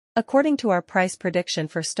According to our price prediction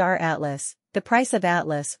for Star Atlas, the price of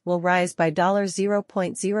Atlas will rise by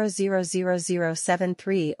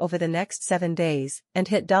 $0.000073 over the next 7 days and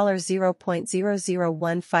hit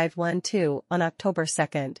 $0.001512 on October 2,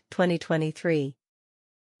 2023.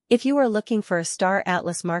 If you are looking for a Star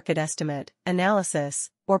Atlas market estimate,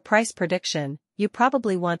 analysis, or price prediction, you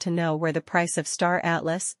probably want to know where the price of Star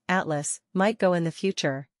Atlas might go in the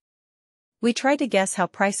future. We try to guess how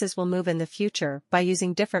prices will move in the future by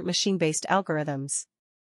using different machine-based algorithms.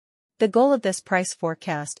 The goal of this price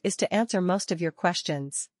forecast is to answer most of your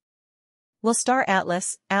questions. Will Star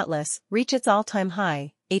Atlas reach its all-time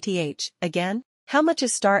high, ATH, again? How much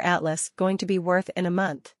is Star Atlas going to be worth in a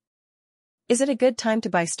month? Is it a good time to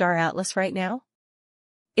buy Star Atlas right now?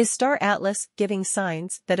 Is Star Atlas giving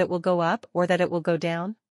signs that it will go up or that it will go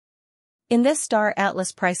down? In this Star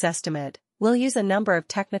Atlas price estimate, we'll use a number of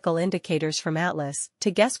technical indicators from Atlas to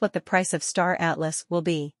guess what the price of Star Atlas will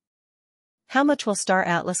be. How much will Star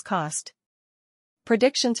Atlas cost?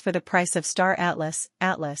 Predictions for the price of Star Atlas.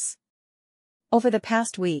 Over the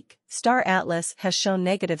past week, Star Atlas has shown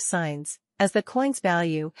negative signs, as the coin's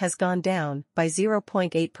value has gone down by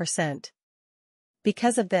 0.8%.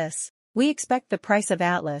 Because of this, we expect the price of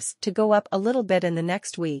Atlas to go up a little bit in the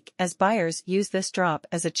next week as buyers use this drop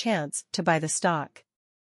as a chance to buy the stock.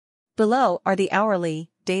 Below are the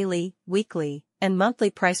hourly, daily, weekly, and monthly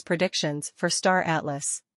price predictions for Star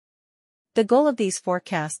Atlas. The goal of these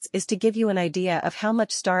forecasts is to give you an idea of how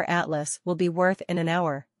much Star Atlas will be worth in an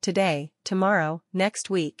hour, today, tomorrow, next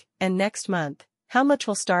week, and next month. How much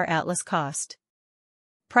will Star Atlas cost?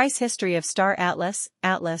 Price history of Star Atlas,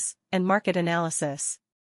 and market analysis.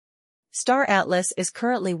 Star Atlas is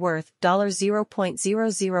currently worth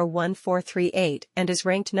 $0.001438 and is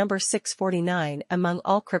ranked number 649 among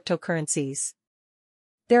all cryptocurrencies.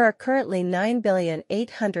 There are currently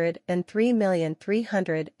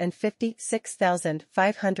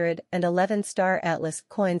 9,803,356,511 Star Atlas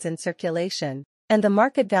coins in circulation, and the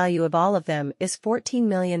market value of all of them is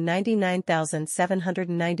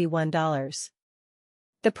 $14,099,791.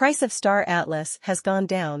 The price of Star Atlas has gone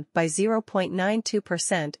down by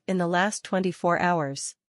 0.92% in the last 24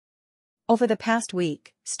 hours. Over the past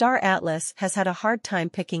week, Star Atlas has had a hard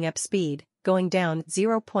time picking up speed, going down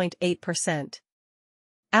 0.8%.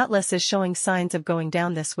 Atlas is showing signs of going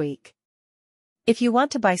down this week. If you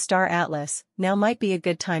want to buy Star Atlas, now might be a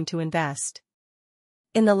good time to invest.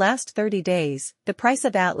 In the last 30 days, the price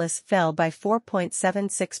of Atlas fell by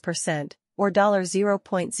 4.76%, or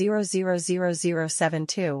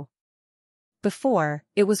 $0.000072. Before,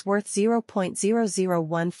 it was worth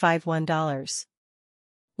 $0.00151.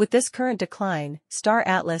 With this current decline, Star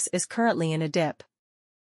Atlas is currently in a dip.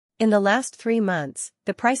 In the last 3 months,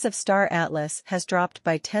 the price of Star Atlas has dropped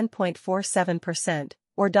by 10.47%,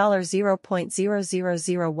 or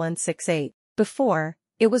 $0.000168. Before,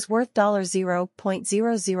 it was worth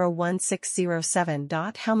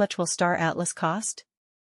 $0.001607. How much will Star Atlas cost?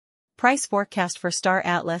 Price forecast for Star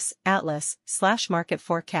Atlas, market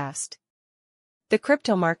forecast. The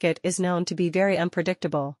crypto market is known to be very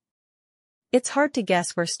unpredictable. It's hard to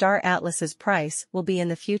guess where Star Atlas's price will be in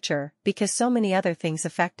the future because so many other things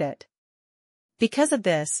affect it. Because of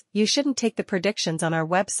this, you shouldn't take the predictions on our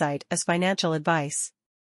website as financial advice.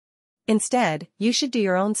 Instead, you should do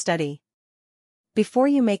your own study. Before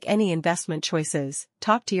you make any investment choices,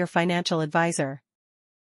 talk to your financial advisor.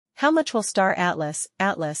 How much will Star Atlas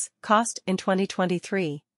cost in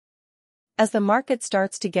 2023? As the market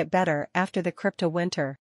starts to get better after the crypto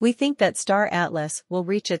winter, we think that Star Atlas will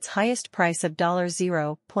reach its highest price of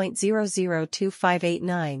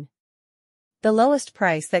 $0.002589. The lowest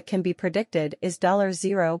price that can be predicted is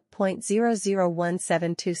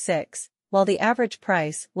 $0.001726, while the average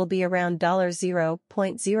price will be around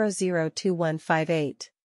 $0.002158.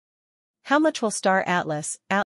 How much will Star Atlas